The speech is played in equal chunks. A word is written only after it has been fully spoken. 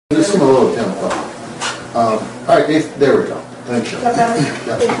Oh, 10 o'clock. All right, there we go. Thank you.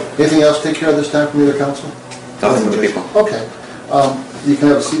 Yeah. Anything else to take care of this time from either council? Nothing with the people. Okay. You can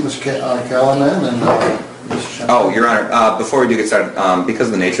have a seat, Mr. Callahan, and Mr. Shannon. Oh, Your Honor, before we do get started, because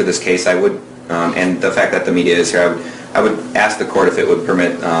of the nature of this case, I would, and the fact that the media is here, I would ask the court if it would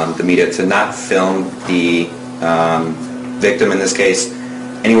permit the media to not film the victim in this case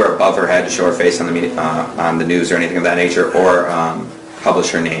anywhere above her head to show her face on the media, on the news or anything of that nature, or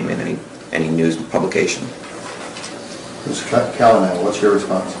publish her name in any news publication. Mr. Callahan, what's your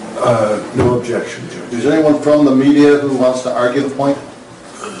response? No objection, Judge. Is there anyone from the media who wants to argue the point?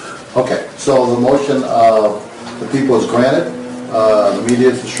 Okay, so the motion of the people is granted. The media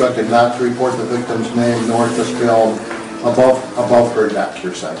is instructed not to report the victim's name nor to film above her neck,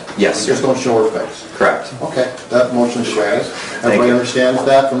 you're saying? Yes, Just don't show her face? Correct. Okay, that motion stands. Everybody understands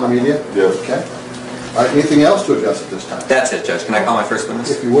that from the media? Yes. Okay. All right, anything else to address at this time? That's it, Judge. Can I call my first witness?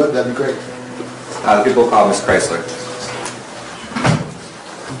 If you would, that'd be great. The people call Ms. Chrysler.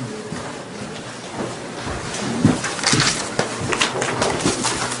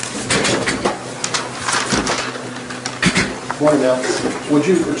 Morning, now. Would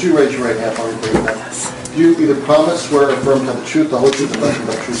you raise your right hand for me, please? Yes. Do you either promise, swear, or affirm to tell the truth, the whole truth, and nothing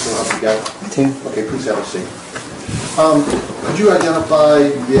but the truth, so help you God? I do. Okay, please have a seat. Could you identify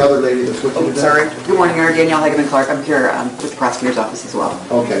the other lady that's with you today? Sorry. Good morning, Mayor Danielle Hageman-Clark. I'm here with the prosecutor's office as well.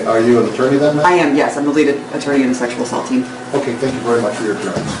 Okay, are you an attorney then, ma'am? I am, yes. I'm the lead attorney in the sexual assault team. Okay, thank you very much for your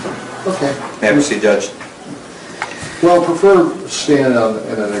appearance. Okay. May I proceed, Judge? Well, prefer stand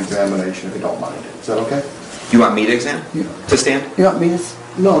in an examination if you don't mind. Is that okay? You want me to to stand? You want me to?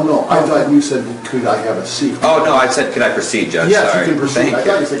 No, I thought you said, could I have a seat? Oh, no, I said, could I proceed, Judge? Yes, Sorry. you can proceed. Thank I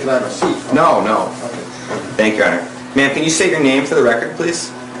thought you said, could I have a seat? Okay. No. Okay. Thank you, Your Honor. Ma'am, can you state your name for the record,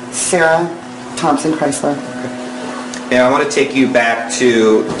 please? Sarah Thompson Chrysler. Yeah, I want to take you back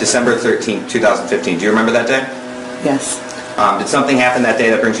to December 13th, 2015. Do you remember that day? Yes. Did something happen that day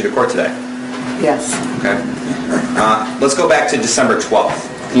that brings you to court today? Yes. Okay. Let's go back to December 12th.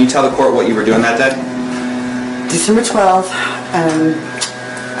 Can you tell the court what you were doing that day? December 12th,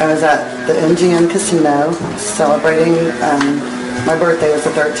 I was at the MGM Casino celebrating, my birthday was the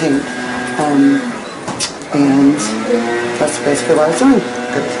 13th, and that's basically what I was doing.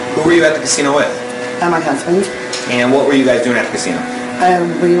 Okay. Who were you at the casino with? And my husband. And what were you guys doing at the casino?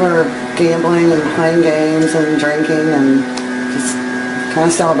 We were gambling and playing games and drinking and just kind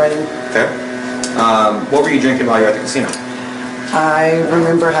of celebrating. Okay. What were you drinking while you were at the casino? I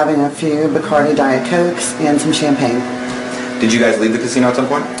remember having a few Bacardi Diet Cokes and some champagne. Did you guys leave the casino at some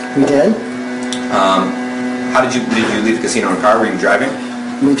point? We did. How did you leave the casino in a car? Were you driving?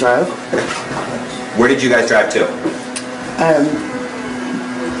 We drove. Where did you guys drive to?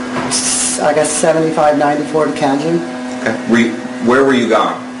 I guess 75, 94 to Cajun. Okay. Where were you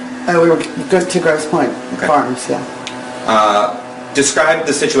going? We were good to Grosse Pointe Farms, yeah. Describe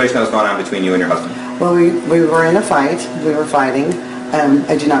the situation that was going on between you and your husband. Well, we were in a fight. We were fighting.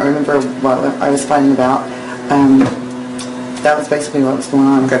 I do not remember what I was fighting about. That was basically what was going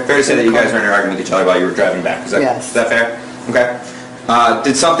on. Okay. Fair to say that you guys were in an argument with each other while you were driving back. Yes. Is that fair? Okay.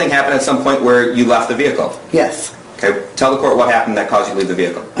 Did something happen at some point where you left the vehicle? Yes. Okay. Tell the court what happened that caused you to leave the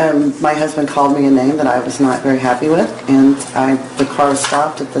vehicle. My husband called me a name that I was not very happy with, and the car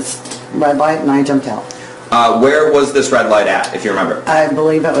stopped at this red light, and I jumped out. Where was this red light at, if you remember? I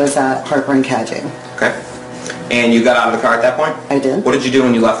believe it was at Harper and Cajun. Okay. And you got out of the car at that point? I did. What did you do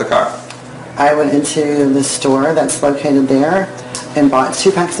when you left the car? I went into the store that's located there and bought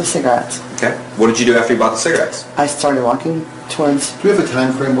 2 packs of cigarettes. Okay. What did you do after you bought the cigarettes? I started walking towards... Do we have a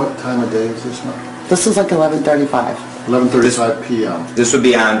time frame? What time of day is this now? This was like 11:35. 11:35 p.m. This would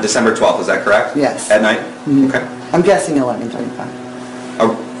be on December 12th, is that correct? Yes. At night? Mm-hmm. Okay. I'm guessing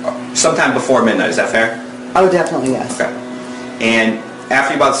 11:35. Sometime before midnight, is that fair? Oh, definitely, yes. Okay. And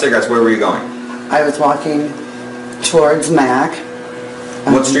after you bought the cigarettes, where were you going? I was walking towards Mac.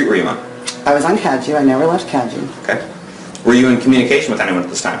 What street were you on? I was on Cajun. I never left Cajun. Okay. Were you in communication with anyone at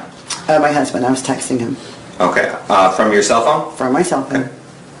this time? My husband. I was texting him. Okay. From your cell phone? From my cell phone. Okay.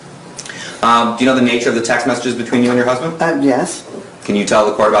 Do you know the nature of the text messages between you and your husband? Yes. Can you tell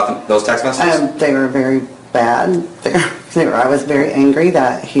the court about those text messages? They were very bad. I was very angry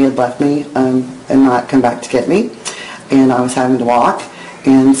that he had left me and not come back to get me, and I was having to walk,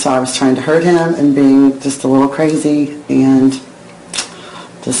 and so I was trying to hurt him and being just a little crazy and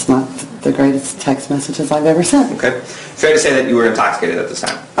just not the greatest text messages I've ever sent. Okay. Fair to say that you were intoxicated at this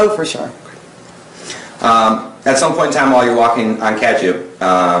time? Oh, for sure. At some point in time while you're walking on Caju,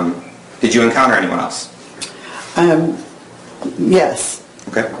 did you encounter anyone else? Yes.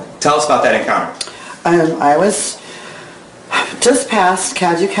 Okay. Tell us about that encounter. I was Just past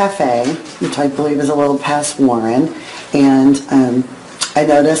Caju Cafe, which I believe is a little past Warren, and I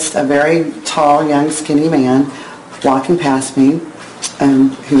noticed a very tall, young, skinny man walking past me.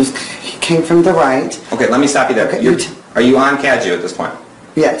 He came from the right. Okay, let me stop you there. Okay, Are you on Caju at this point?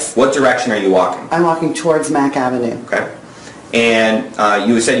 Yes. What direction are you walking? I'm walking towards Mack Avenue. Okay. And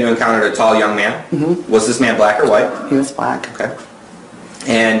you said you encountered a tall young man? Mm-hmm. Was this man black or white? He was black. Okay.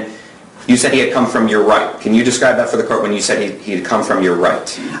 And you said he had come from your right. Can you describe that for the court when you said he had come from your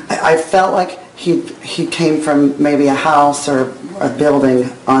right? I felt like he came from maybe a house or a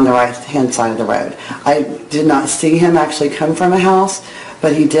building on the right-hand side of the road. I did not see him actually come from a house,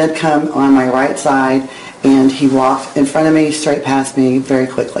 but he did come on my right side, and he walked in front of me, straight past me, very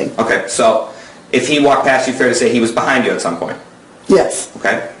quickly. Okay, so if he walked past you, fair to say he was behind you at some point? Yes.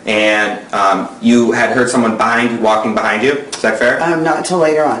 Okay. And you had heard someone walking behind you? Is that fair? Not until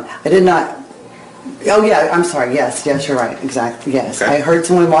later on. I did not. Oh yeah, I'm sorry. Yes, you're right. Exactly. Yes. Okay. I heard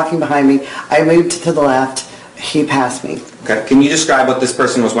someone walking behind me. I moved to the left. He passed me. Okay. Can you describe what this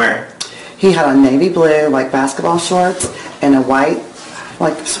person was wearing? He had on navy blue, like basketball shorts, and a white,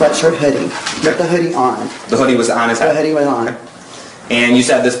 like sweatshirt hoodie, with the hoodie on. The hoodie was on his head? The hoodie was on. Okay. And you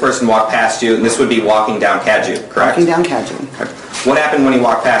said this person walked past you, and this would be walking down Caju, correct? Walking down Caju. Okay. What happened when he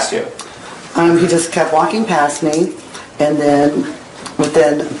walked past you? He just kept walking past me, and then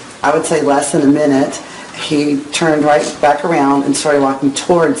within, I would say less than a minute, he turned right back around and started walking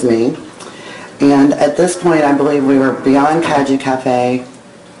towards me. And at this point, I believe we were beyond Caju Cafe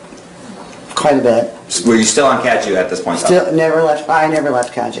quite a bit. Were you still on Caju at this point? Still never left. I never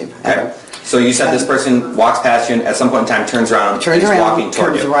left Caju. Okay. So you said this person walks past you and at some point in time turns around and is walking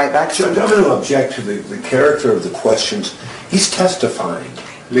toward turns you. right back. So I'm going to object to the character of the questions. He's testifying.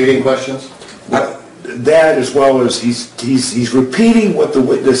 Leading questions? That as well as he's repeating what the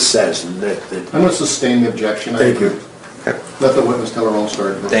witness says. And I'm going to sustain the objection. Thank you. Okay. Let the witness tell her own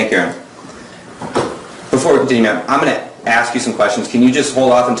story. Thank you, Aaron. Before we continue, I'm going to ask you some questions. Can you just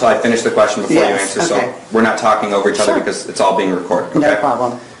hold off until I finish the question before you answer? Okay. So we're not talking over each other because it's all being recorded. No Okay?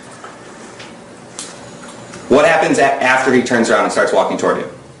 problem. What happens after he turns around and starts walking toward you?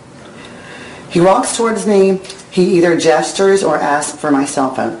 He walks towards me. He either gestures or asks for my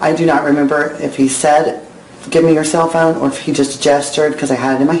cell phone. I do not remember if he said, "Give me your cell phone," or if he just gestured because I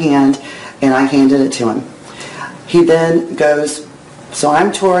had it in my hand and I handed it to him. He then goes, so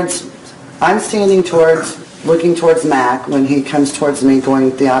I'm standing looking towards Mac when he comes towards me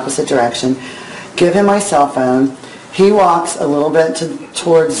going the opposite direction. Give him my cell phone. He walks a little bit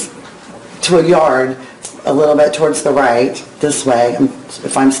to a yard, a little bit towards the right, this way,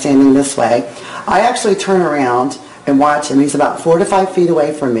 if I'm standing this way. I actually turn around and watch him. He's about 4 to 5 feet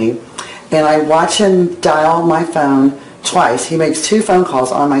away from me, and I watch him dial my phone twice. He makes 2 phone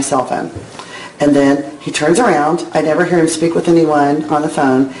calls on my cell phone. And then he turns around. I never hear him speak with anyone on the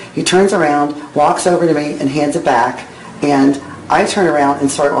phone. He turns around, walks over to me, and hands it back. And I turn around and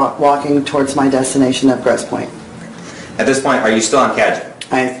start walking towards my destination of Grosse Pointe. At this point, are you still on Caju?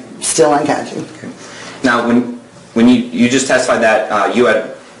 I'm still on Caju. Okay. Now, when you just testified that you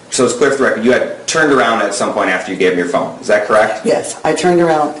had, so it's clear for the record, you had turned around at some point after you gave him your phone. Is that correct? Yes, I turned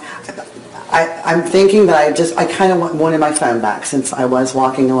around. I'm thinking that I kind of wanted my phone back since I was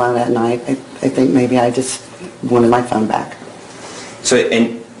walking alone at night. I think maybe I just wanted my phone back. So,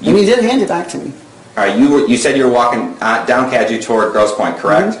 and he did hand it back to me. All right, you said you were walking down Caju toward Grosse Pointe,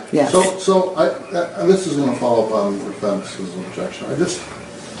 correct? Mm-hmm. Yes. So this is going to follow up on the defense's objection.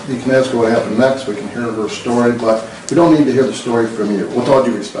 You can ask her what happened next, we can hear her story, but we don't need to hear the story from you, with all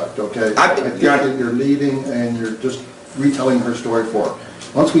due respect, okay? I think that you're leading and you're just retelling her story for her.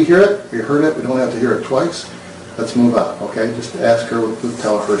 Once we hear it, we heard it, we don't have to hear it twice. Let's move on, okay? Just ask her to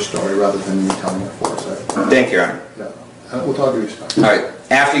tell her story rather than me telling it for us. Thank you, Your Honor. Yeah, with all due respect. All right,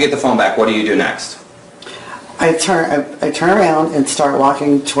 after you get the phone back, what do you do next? I turn around and start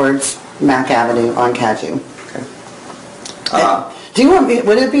walking towards Mack Avenue on Caju. Okay. Do you want me?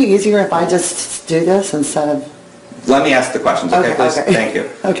 Would it be easier if I just do this instead of? Let me ask the questions, okay, please? Okay. Thank you.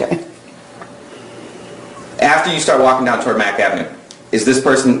 Okay. After you start walking down toward Mack Avenue, is this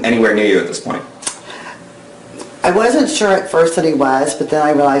person anywhere near you at this point? I wasn't sure at first that he was, but then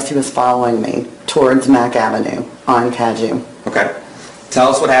I realized he was following me towards Mack Avenue on Caju. Okay. Tell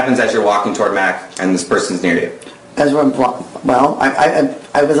us what happens as you're walking toward Mack and this person's near you. Well,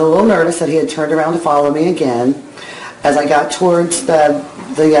 I was a little nervous that he had turned around to follow me again. As I got towards the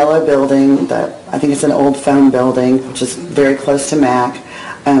yellow building, I think it's an old phone building, which is very close to Mack,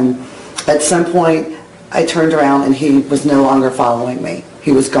 at some point I turned around and he was no longer following me.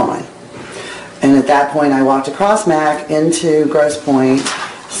 He was gone. And at that point I walked across Mack into Grosse Pointe,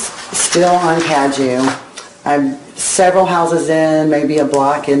 still on Caju. I'm several houses in, maybe a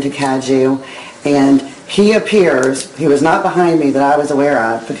block into Cadieux, and he appears, he was not behind me that I was aware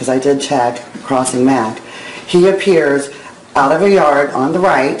of, because I did check crossing Mac. He appears out of a yard on the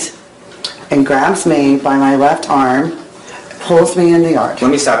right and grabs me by my left arm, pulls me in the yard.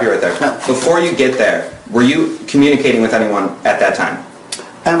 Let me stop you right there. No. Before you get there, were you communicating with anyone at that time?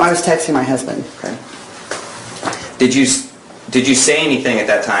 I was texting my husband. Okay. Did you say anything at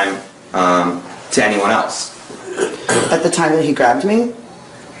that time to anyone else? At the time that he grabbed me?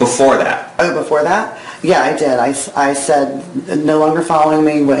 Before that? Oh, before that? Yeah, I did. I said, no longer following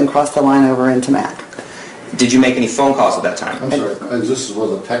me, went and crossed the line over into Mac. Did you make any phone calls at that time? I'm sorry, this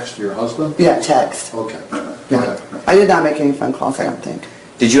was a text to your husband? Yeah, text. Okay. Yeah. Okay. I did not make any phone calls, I don't think.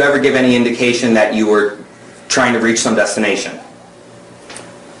 Did you ever give any indication that you were trying to reach some destination?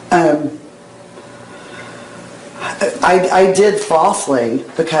 I did falsely,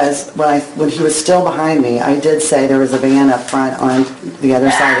 because when he was still behind me, I did say there was a van up front on the other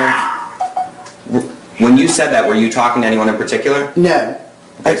side When you said that, were you talking to anyone in particular? of... No.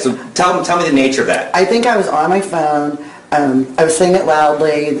 Okay, so tell me the nature of that. I think I was on my phone. I was saying it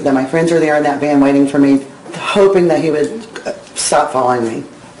loudly, that my friends were there in that van waiting for me, hoping that he would stop following me.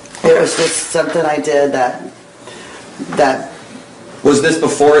 It was just something I did that... Was this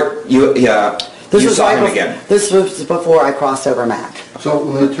before you saw him again? This was before I crossed over Mac. So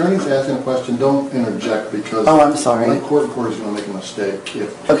when the attorney's asking a question, don't interject, because... Oh, I'm sorry. My court reporter is going to make a mistake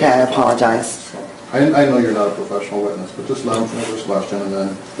if... Okay, I apologize. I know you're not a professional witness, but just let him finish his question and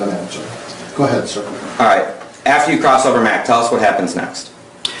then answer. Go ahead, sir. All right. After you cross over Mac, tell us what happens next.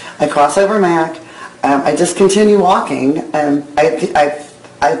 I cross over Mac. I just continue walking.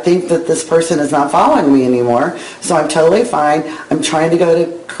 I think that this person is not following me anymore, so I'm totally fine. I'm trying to go to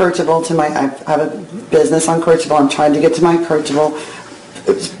Kirchable I have a business on Kirchable. I'm trying to get to my Kirchable.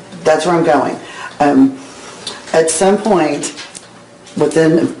 That's where I'm going. At some point,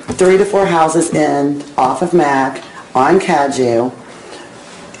 within 3 to 4 houses in, off of Mac, on Cadieux,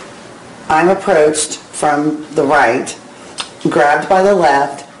 I'm approached from the right, grabbed by the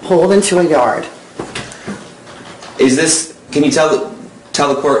left, pulled into a yard. Can you tell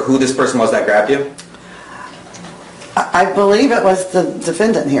the court who this person was that grabbed you? I believe it was the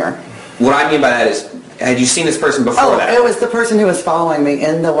defendant here. What I mean by that is, had you seen this person before that? It was the person who was following me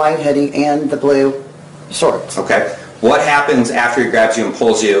in the white hoodie and the blue shorts. Okay. What happens after he grabs you and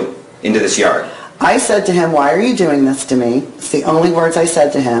pulls you into this yard? I said to him, "Why are you doing this to me?" It's the only words I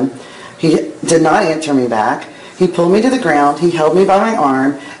said to him. He did not answer me back. He pulled me to the ground. He held me by my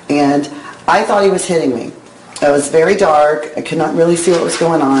arm, and I thought he was hitting me. It was very dark. I could not really see what was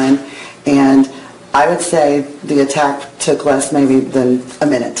going on, and I would say the attack took less maybe than a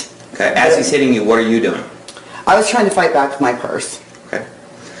minute. Okay. As he's hitting you, what are you doing? I was trying to fight back with my purse. Okay.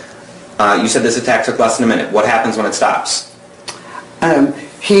 You said this attack took less than a minute. What happens when it stops?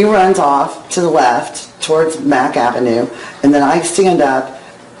 He runs off to the left towards Mack Avenue, and then I stand up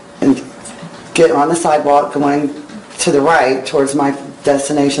and get on the sidewalk going to the right towards my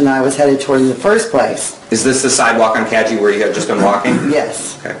destination that I was headed toward in the first place. Is this the sidewalk on Cadieux where you have just been walking?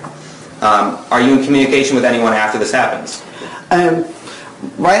 Yes. Okay. Are you in communication with anyone after this happens?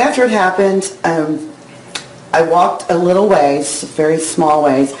 Right after it happened, I walked a little ways, very small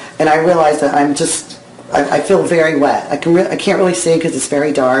ways, and I realized that I feel very wet. I can't really see because it's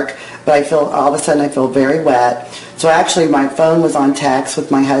very dark, but all of a sudden I feel very wet. So actually my phone was on text with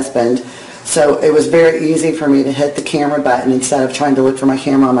my husband, so it was very easy for me to hit the camera button instead of trying to look for my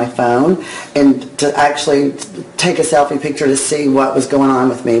camera on my phone, and to actually take a selfie picture to see what was going on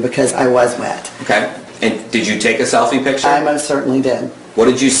with me because I was wet. Okay. And did you take a selfie picture? I most certainly did. What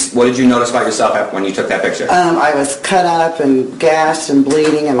did you notice about yourself when you took that picture? I was cut up and gashed and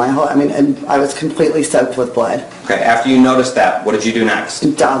bleeding, and and I was completely soaked with blood. Okay. After you noticed that, what did you do next?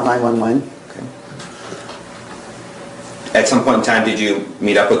 Dialed 911. Okay. At some point in time, did you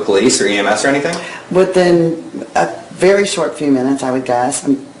meet up with police or EMS or anything? Within a very short few minutes, I would guess,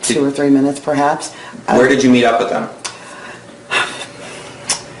 2 or 3 minutes perhaps. Where did you meet up with them?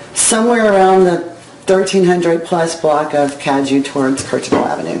 Somewhere around the 1300 plus block of Cadieux towards Kirchable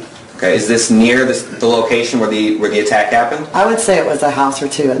Avenue. Okay. Is this near the location where the attack happened? I would say it was a house or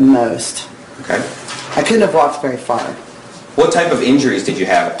two at most. Okay. I couldn't have walked very far. What type of injuries did you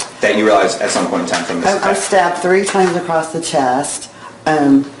have that you realized at some point in time from this I attack? was stabbed 3 times across the chest.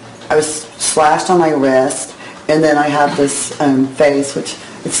 I was slashed on my wrist, and then I have this face, which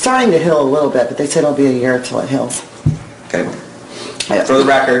it's starting to heal a little bit, but they said it'll be a year till it heals. Okay. For the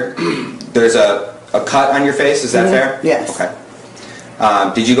record, there's a cut on your face, is that fair? Yes. Okay.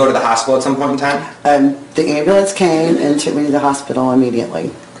 Did you go to the hospital at some point in time? The ambulance came and took me to the hospital immediately.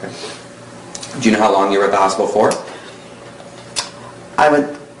 Okay. Do you know how long you were at the hospital for? I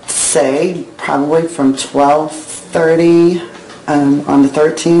would say probably from 12:30 on the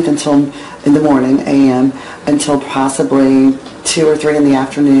 13th until in the morning, a.m., until possibly 2 or 3 in the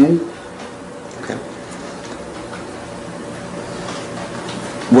afternoon. Okay.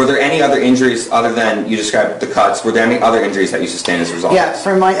 Were there any other injuries other than you described the cuts? Were there any other injuries that you sustained as a result? Yeah,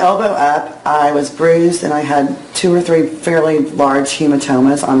 from my elbow up, I was bruised and I had 2 or 3 fairly large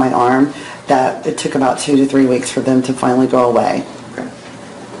hematomas on my arm that it took about 2 to 3 weeks for them to finally go away. Okay.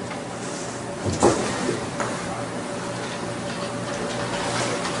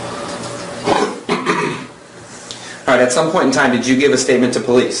 All right, at some point in time, did you give a statement to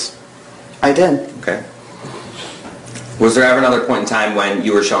police? I did. Okay. Was there ever another point in time when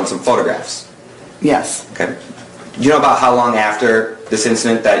you were shown some photographs? Yes. Okay. Do you know about how long after this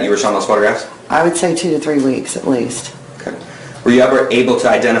incident that you were shown those photographs? I would say 2 to 3 weeks at least. Okay. Were you ever able to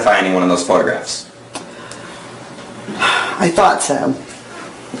identify anyone in those photographs? I thought so.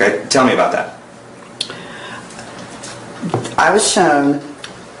 Okay, tell me about that. I was shown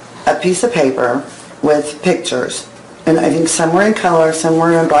a piece of paper with pictures, and I think some were in color, some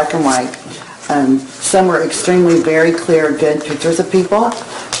were in black and white. Some were extremely very clear, good pictures of people,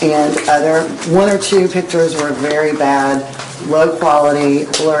 and 1 or 2 pictures were very bad, low quality,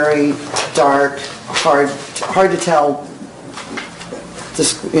 blurry, dark, hard to tell,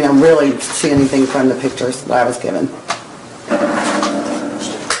 just, really see anything from the pictures that I was given.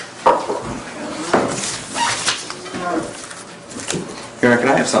 Your Honor, can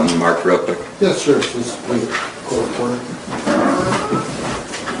I have something marked real quick? Yes, sir. Just wait. Court reporter.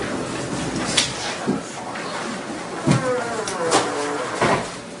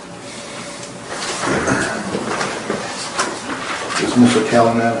 Does Mr.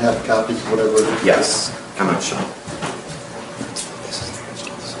 Callahan have copies of whatever it is? Yes. I'm not sure.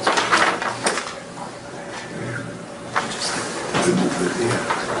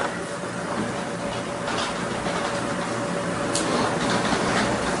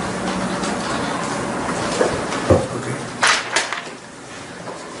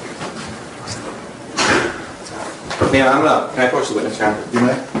 Ma'am, can I approach the witness now? You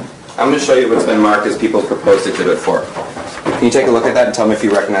may. I'm going to show you what's been marked as People's Proposed Exhibit 4. Can you take a look at that and tell me if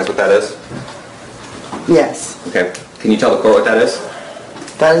you recognize what that is? Yes. Okay. Can you tell the court what that is?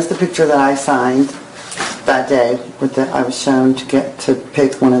 That is the picture that I signed that day. I was shown to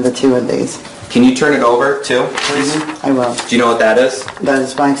pick one of the 2 of these. Can you turn it over too, please? I will. Do you know what that is? That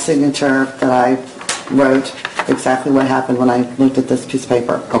is my signature that I wrote exactly what happened when I looked at this piece of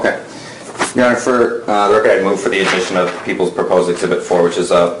paper. Okay. Your Honor, for the record, I move for the addition of People's Proposed Exhibit 4, which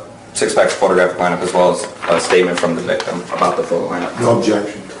is a 6-pack photographic lineup as well as a statement from the victim about the photo lineup. No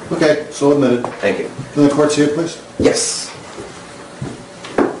objection. Okay, so admitted. Thank you. Can the court see it, please? Yes.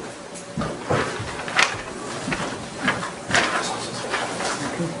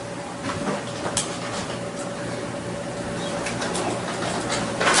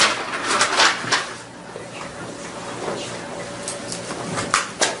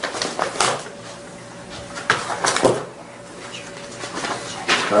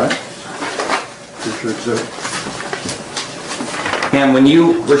 All right. Here's your exhibit. Ma'am, when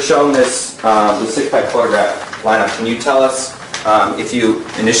you were shown this the 6-pack photograph lineup, can you tell us if you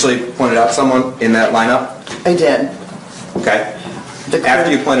initially pointed out someone in that lineup? I did. Okay.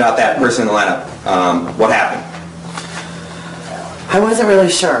 After you pointed out that person in the lineup, what happened? I wasn't really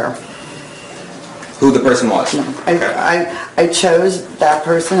sure. Who the person was? No. Okay. I chose that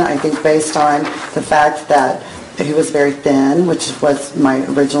person, I think, based on the fact that he was very thin, which was my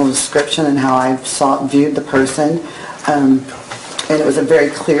original description and how I viewed the person. And it was a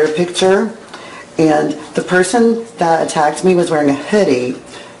very clear picture. And the person that attacked me was wearing a hoodie,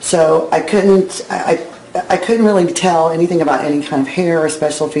 so I couldn't really tell anything about any kind of hair or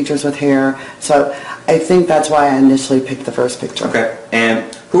special features with hair. So I think that's why I initially picked the first picture. Okay.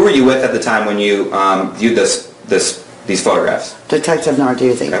 And who were you with at the time when you viewed these photographs? Detective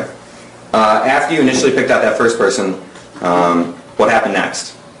Narduzzi. Okay. After you initially picked out that first person, what happened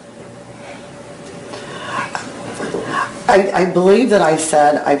next? I believe that I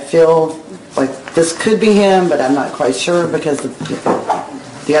said I feel like this could be him, but I'm not quite sure because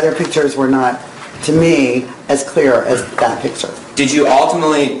the other pictures were not, to me, as clear as that picture. Did you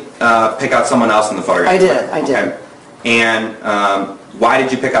ultimately pick out someone else in the photograph? I did. Okay. And why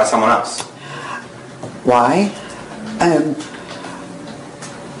did you pick out someone else? Why?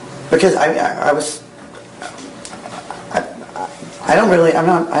 Because I don't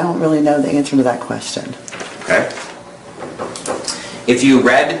really know the answer to that question. Okay. If you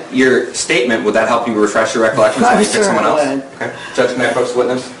read your statement, would that help you refresh your recollection? I'm You pick sure someone it else? would. Okay. Judge, can I approach the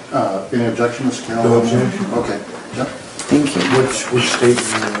witness? Any objection, Mr. Callahan? No objection. Okay. Yeah. Thank you. Which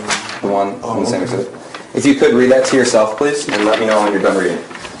statement? The one Oh, from the same okay. exhibit. If you could read that to yourself, please, and let me know when you're done reading.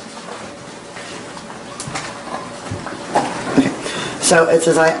 So it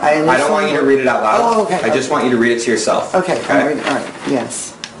says I initially... I don't want you to read it out loud. Oh, okay. I just want you to read it to yourself. Okay, I'm reading, all right,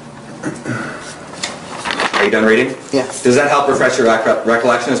 yes. Are you done reading? Yes. Does that help refresh your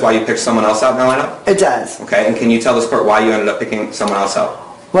recollection as why you picked someone else out in the lineup? It does. Okay, and can you tell this court why you ended up picking someone else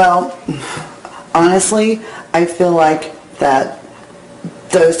out? Well, honestly, I feel like that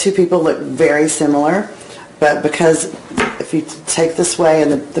those two people look very similar, but because if you take this way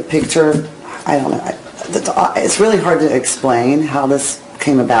and the picture, I don't know, it's really hard to explain how this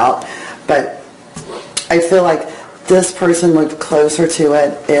came about, but I feel like this person looked closer to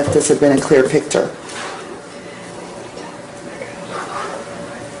it if this had been a clear picture.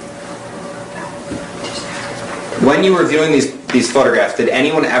 When you were viewing these photographs, did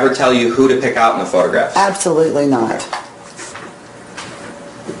anyone ever tell you who to pick out in the photographs? Absolutely not.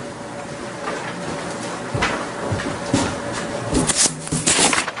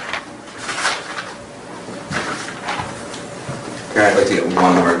 Okay, I'd like to get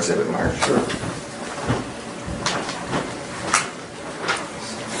one more exhibit marked. Sure.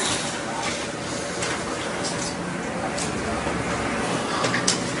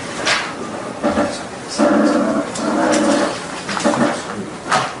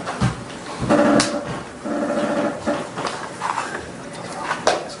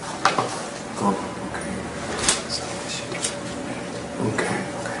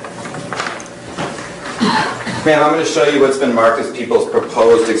 Ma'am, I'm going to show you what's been marked as people's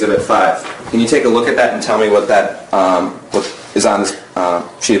proposed Exhibit 5. Can you take a look at that and tell me what that what is on this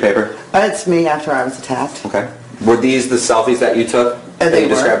sheet of paper? It's me after I was attacked. Okay. Were these the selfies that you took that They you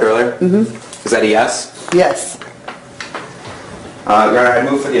were. described earlier? Mm-hmm. Is that a yes? Yes. Your Honor, I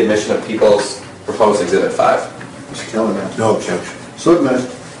move for the admission of people's proposed Exhibit 5. Mr. Kellerman. No objection. So admitted.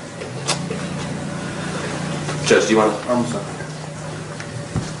 Judge, do you want to? I'm sorry.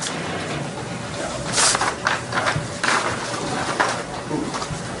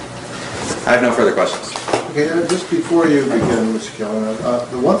 I have no further questions. Okay, just before you begin, Mr. Kellerman,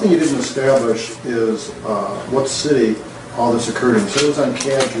 the one thing you didn't establish is what city all this occurred in. You said it was on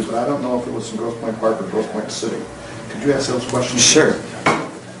Cadju, but I don't know if it was in Grosse Pointe Park or Grosse Pointe City. Could you answer those questions? Sure.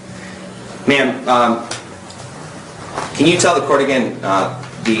 Ma'am, can you tell the court again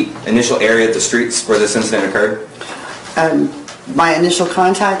the initial area, the streets where this incident occurred? My initial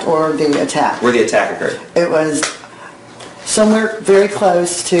contact or the attack? Where the attack occurred? It was somewhere very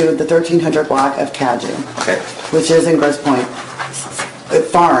close to the 1300 block of Cadju, Okay. which is in Grosse Pointe.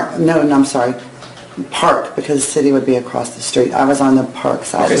 I'm sorry, Park, because city would be across the street. I was on the Park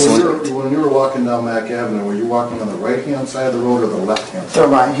side. Okay, so When you were walking down Mack Avenue, were you walking on the right-hand side of the road or the left-hand side? The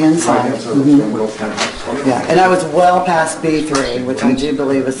right-hand side. Right-hand side of the road, okay. Yeah, and I was well past B3, which I do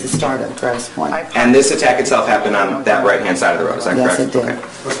believe is the start of Grosse Pointe. And this attack itself happened on that right-hand side of the road, is that Yes, correct? it did. Okay.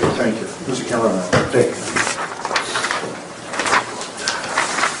 Okay, thank you. Mr. Kellerman. Thank you.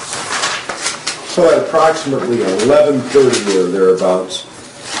 So at approximately 11:30 or thereabouts,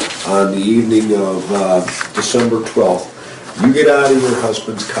 on the evening of December 12th, you get out of your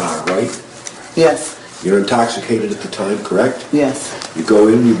husband's car, right? Yes, You're intoxicated at the time, correct? yes, You go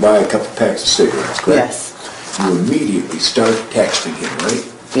in, you buy a couple packs of cigarettes, correct? yes, You immediately start texting him, right?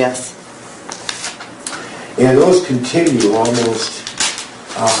 yes, And those continue almost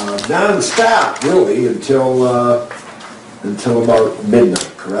non-stop, really, until about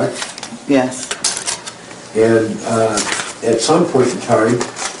midnight, correct? yes, And at some point in time,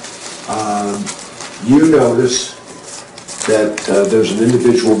 you notice that there's an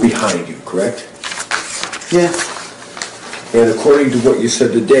individual behind you, correct? yes, And according to what you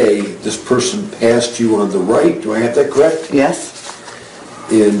said today, this person passed you on the right. Do I have that correct? yes.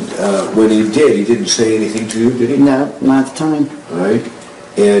 And when he did, he didn't say anything to you, did he? No, not at the time. All right.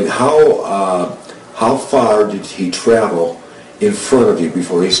 And how far did he travel in front of you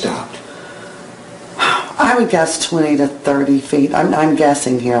before he stopped? I would guess 20 to 30 feet. I'm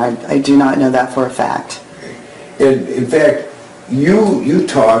guessing here. I do not know that for a fact. And in fact, you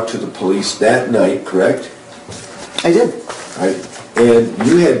talked to the police that night, correct? I did. Right. And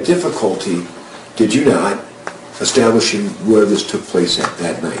you had difficulty, did you not, establishing where this took place at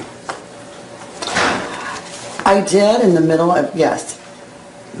that night? I did in the middle of, yes,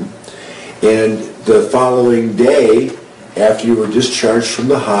 And the following day, after you were discharged from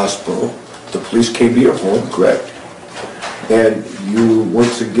the hospital, the police came to your home, correct? And you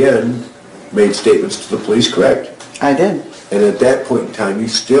once again made statements to the police, correct? I did. And at that point in time, you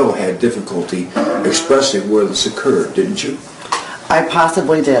still had difficulty expressing where this occurred, didn't you? I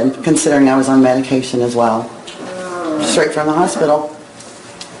possibly did, considering I was on medication as well. straight from the hospital.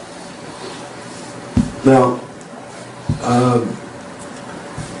 Now,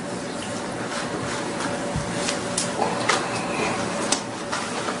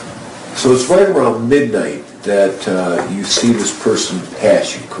 so it's right around midnight that you see this person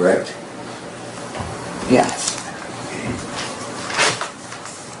pass you, correct? Yes.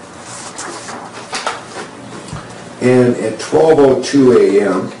 And at 12:02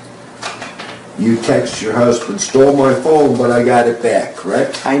 a.m., you text your husband, "Stole my phone, but I got it back,"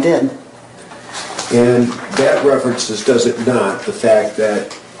 correct? I did. And that references, does it not, the fact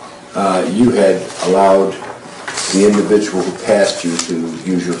that you had allowed the individual who passed you to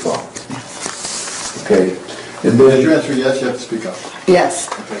use your phone? Okay? And Did you then, answer yes? You have to speak up. Yes.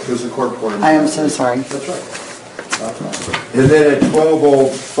 Okay, because the court reporter. I am so sorry. That's right. That's right. and then at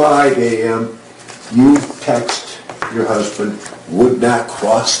 12:05 a.m., you text your husband, "Would not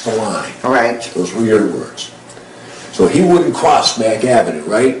cross the line." Right. Those were your words. So he wouldn't cross Mack Avenue,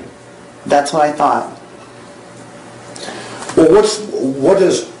 right? That's what I thought. Well, what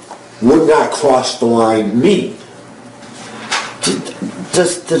does "would not cross the line" mean?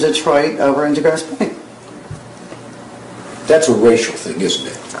 Just the Detroit over into Grosse Pointe. That's a racial thing, isn't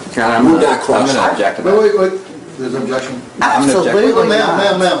it? Your Honor, Would not cross. I'm going to object to Wait, that. wait, wait. There's an objection. Absolutely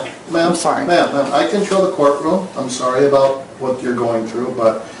Ma'am, not. I'm sorry. Ma'am, I control the courtroom. I'm sorry about what you're going through,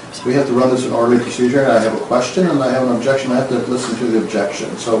 but we have to run this in orderly procedure, and I have a question, and I have an objection. I have to listen to the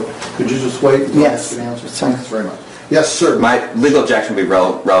objection. So could you just wait until I Yes. get answered? Sorry. Thanks very much. Yes, sir. My legal objection would be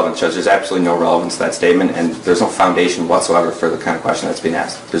relevant, Judge. There's absolutely no relevance to that statement, and there's no foundation whatsoever for the kind of question that's being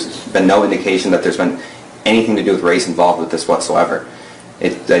asked. There's been no indication that there's been anything to do with race involved with this whatsoever. I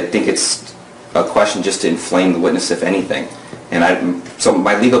think it's a question just to inflame the witness, if anything. And so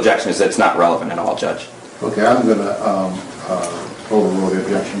my legal objection is that it's not relevant at all, Judge. Okay, I'm going to overrule the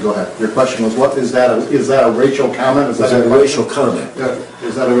objection. Go ahead. Your question was, what is that? Is that a racial comment? Is that a racial comment? Yeah.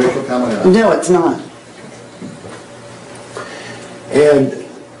 Is that a racial comment? No, it's not. And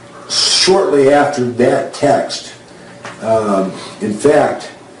shortly after that text, in fact,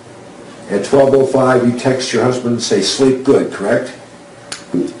 at 12:05, you text your husband and say, "Sleep good," correct?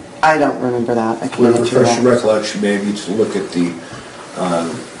 I don't remember that. I can't Would answer refresh your that. recollection maybe to look at the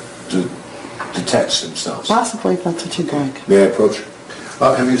texts themselves. Possibly, if that's what you'd like. May I approach?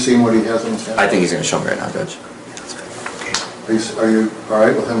 Have you seen what he has in his hand? I think he's going to show me right now, Judge. Are you all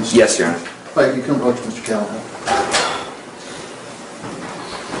right with him? Yes, Your Honor. All right, you can approach Mr. Callahan.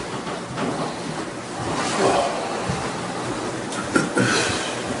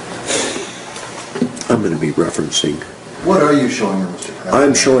 I'm going to be referencing. What are you showing her, Mr. Callahan?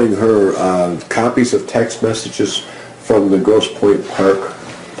 I'm showing her copies of text messages from the Grosse Pointe Park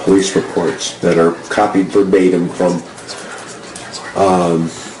police reports that are copied verbatim from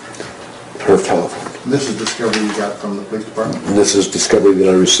her telephone. This is discovery you got from the police department? And this is discovery that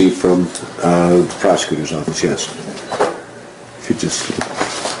I received from the prosecutor's office, yes. If you just,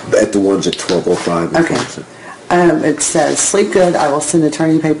 at the ones at 12:05. Okay. It says, "Sleep good. I will send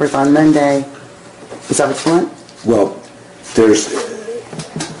attorney papers on Monday." Is that what you want? Well,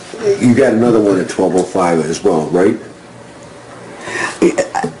 you got another one at 12:05 as well, right?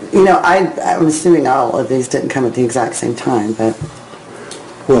 You know, I'm assuming all of these didn't come at the exact same time, but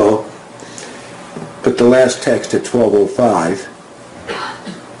Well, but the last text at 12:05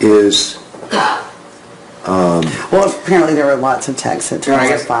 is, well, apparently there were lots of texts at Your Honor, I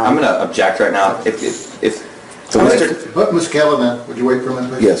guess 12:05. I'm going to object right now. If But, Ms. Callahan, would you wait for a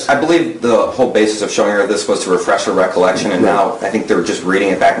minute, please? yes. I believe the whole basis of showing her this was to refresh her recollection, and now I think they're just reading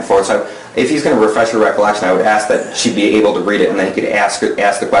it back and forth. So if he's going to refresh her recollection, I would ask that she be able to read it, and then he could ask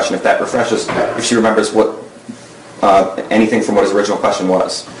the question if that refreshes, if she remembers what anything from what his original question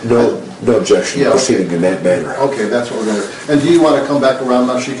was. No objection, Yeah, okay. proceeding in that manner. Okay, that's what we're going to do. And do you want to come back around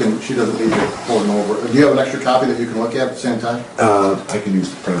now? She doesn't need to pull them over. Do you have an extra copy that you can look at the same time? I can use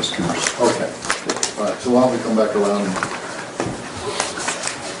the prosecutor's. Okay. All right, so why don't we come back around and...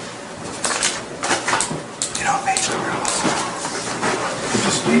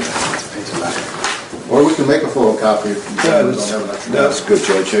 Or we can make a photocopy if you don't have an extra. That's good,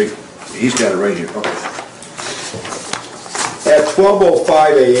 Judge. He's got it right here. Okay. At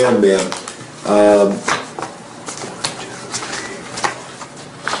 12:05 a.m., ma'am,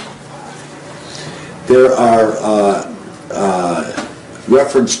 there are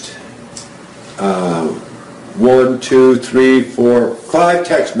referenced 1, 2, 3, 4, 5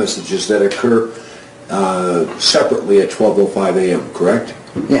 text messages that occur separately at 12:05 a.m., correct?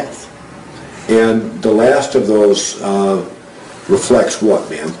 Yes. And the last of those reflects what,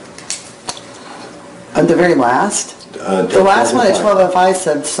 ma'am? The very last? The last one at 12:05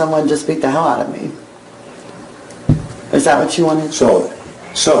 said someone just beat the hell out of me. Is that what you wanted? So,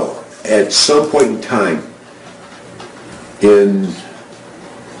 at some point in time,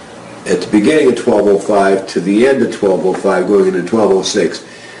 at the beginning of 1205 to the end of 1205, going into 1206,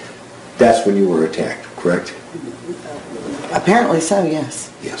 that's when you were attacked, correct? Apparently so,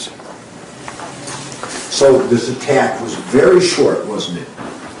 yes. Yes. So this attack was very short, wasn't it?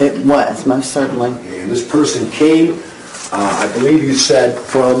 It was, most certainly. And this person came, I believe you said,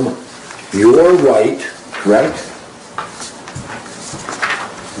 from your right, correct?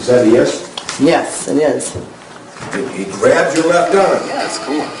 Is that a yes? Yes, it is. And he grabbed your left arm, Yeah, it's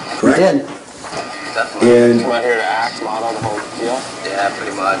cool. He correct? did. Definitely. And Come out here to act, model the whole deal. Yeah,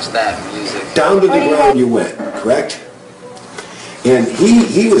 pretty much. That music. down to the ground you went, correct? And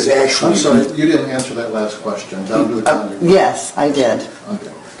he was actually... I'm sorry, you didn't answer that last question. Down to the ground. Yes, I did.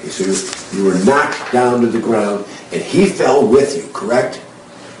 Okay. Okay, so you were knocked down to the ground, and he fell with you, correct?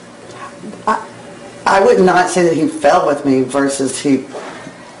 I would not say that he fell with me versus he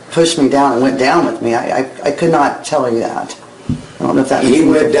pushed me down and went down with me. I could not tell you that. I don't know if that makes He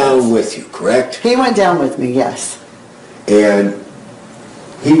any went difference. down with you, correct? He went down with me, yes. And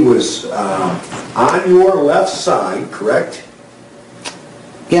he was on your left side, correct?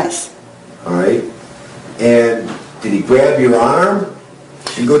 Yes. All right. And did he grab your arm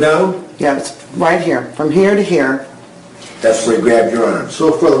and go down? Yeah, it's right here, from here to here. That's where he grabbed your arm.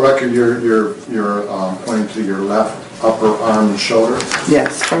 So for the record, you're pointing to your left upper arm and shoulder?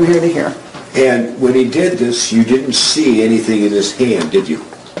 Yes, from here to here. And when he did this, you didn't see anything in his hand, did you?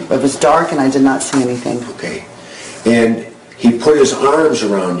 It was dark and I did not see anything. Okay. And he put his arms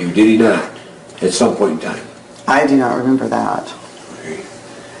around you, did he not? At some point in time. I do not remember that. Okay.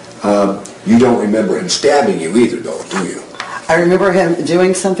 You don't remember him stabbing you either, though, do you? I remember him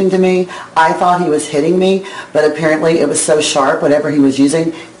doing something to me. I thought he was hitting me, but apparently it was so sharp, whatever he was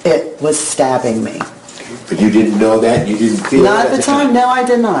using, it was stabbing me. But you didn't know that? You didn't feel Not that at the time, no, I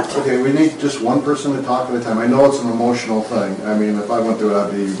did not. Okay, we need just one person to talk at a time. I know it's an emotional thing. I mean, if I went through it,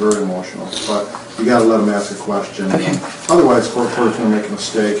 I'd be very emotional. But you gotta let him ask a question. Okay. Otherwise, the person's gonna make a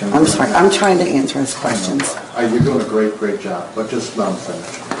mistake. And I'm sorry, I'm trying to answer his questions. You're doing a great job, but just let him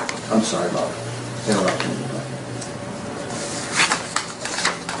finish. I'm sorry about interrupting you.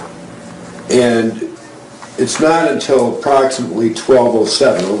 And it's not until approximately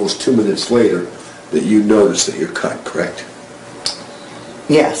 12:07, almost 2 minutes later, that you notice that you're cut, correct?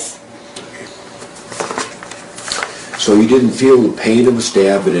 Yes. So you didn't feel the pain of a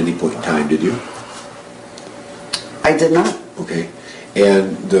stab at any point in time, did you? I did not. Okay.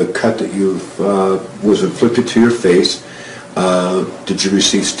 And the cut that was inflicted to your face, did you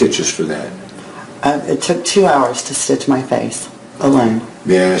receive stitches for that? It took 2 hours to stitch my face alone.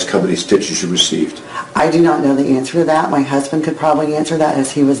 May I ask how many stitches you received? I do not know the answer to that. My husband could probably answer that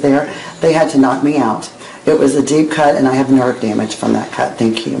as he was there. They had to knock me out. It was a deep cut and I have nerve damage from that cut.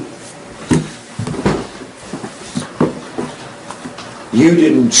 Thank you. You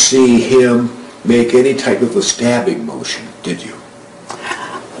didn't see him make any type of a stabbing motion, did you?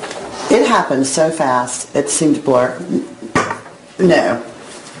 It happened so fast, it seemed blurred. No.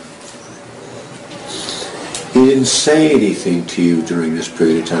 He didn't say anything to you during this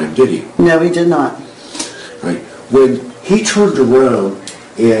period of time, did he? No, he did not. Right. When he turned around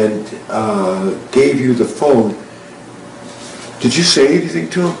and gave you the phone, did you say anything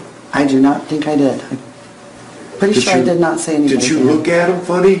to him? I do not think I did. I'm pretty sure I did not say anything. Did you to him. look at him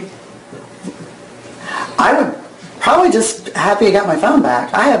funny? I would probably just happy I got my phone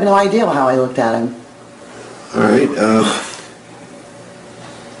back. I have no idea how I looked at him. All right.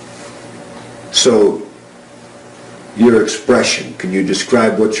 So, your expression, can you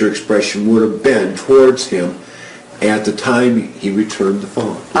describe what your expression would have been towards him at the time he returned the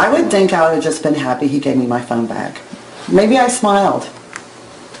phone? I would think I would have just been happy he gave me my phone back. Maybe I smiled.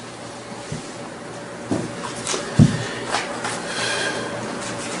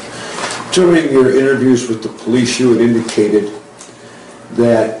 During your interviews with the police, you had indicated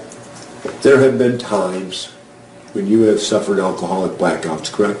that there have been times when you have suffered alcoholic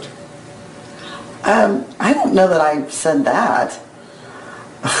blackouts, correct? I don't know that I said that.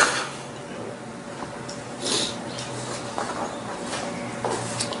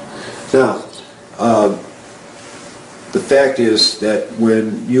 Now, the fact is that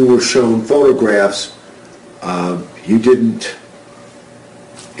when you were shown photographs, you didn't,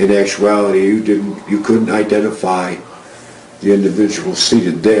 in actuality, you couldn't identify the individual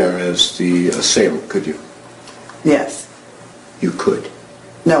seated there as the assailant, could you? Yes. You could.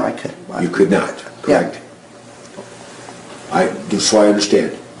 No, I could. You could not, correct? So I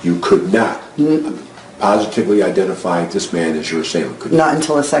understand. You could not positively identify this man as your assailant, could you? Not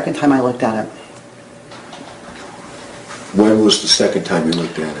until the second time I looked at him. When was the second time you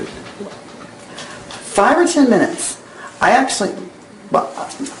looked at it? 5 or 10 minutes. I actually, well,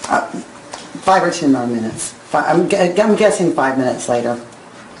 5 or 10 more minutes. I'm guessing 5 minutes later.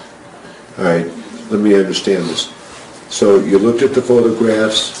 All right, let me understand this. So you looked at the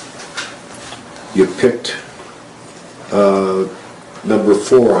photographs, you picked number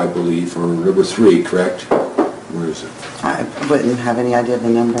 4, I believe, or number 3, correct? Where is it? I wouldn't have any idea of the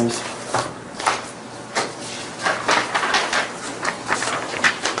numbers.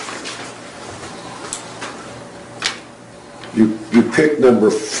 You picked number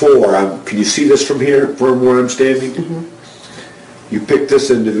 4. Can you see this from here, from where I'm standing? Mm-hmm. You picked this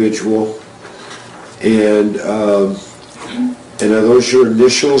individual, and are those your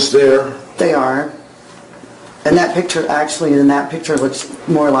initials there? They are. And that picture, actually, in that picture looks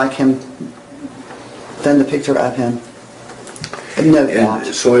more like him than the picture of him. Note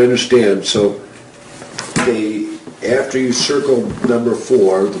that. So I understand. So after you circled number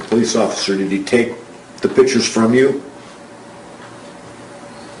 4, the police officer, did he take the pictures from you?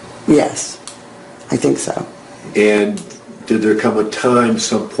 Yes, I think so. And did there come a time,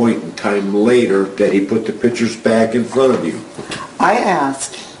 some point in time later, that he put the pictures back in front of you? I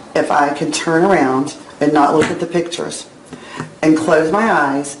asked if I could turn around and not look at the pictures and close my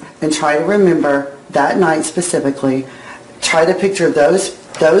eyes and try to remember that night specifically, try to picture those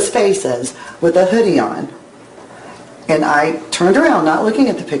faces with a hoodie on. And I turned around, not looking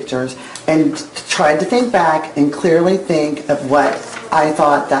at the pictures, and tried to think back and clearly think of what I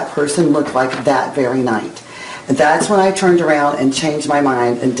thought that person looked like that very night. And that's when I turned around and changed my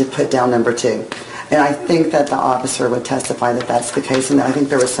mind and did put down number 2. And I think that the officer would testify that that's the case, and that I think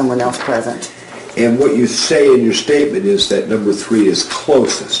there was someone else present. And what you say in your statement is that number 3 is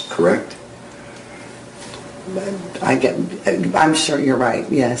closest, correct? I'm sure you're right,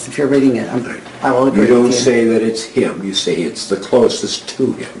 yes. If you're reading it, I will agree with you. You don't say that it's him, you say it's the closest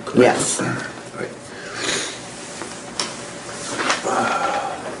to him, correct? Yes. Right.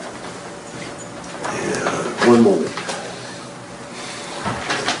 One moment.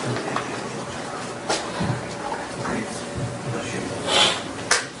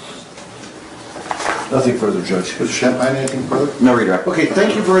 Nothing further, Judge. Mr. Champagne, anything further? No redirect. Okay,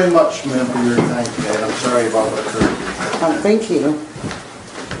 thank you very much, ma'am, for your time today. I'm sorry about what occurred. Thank you.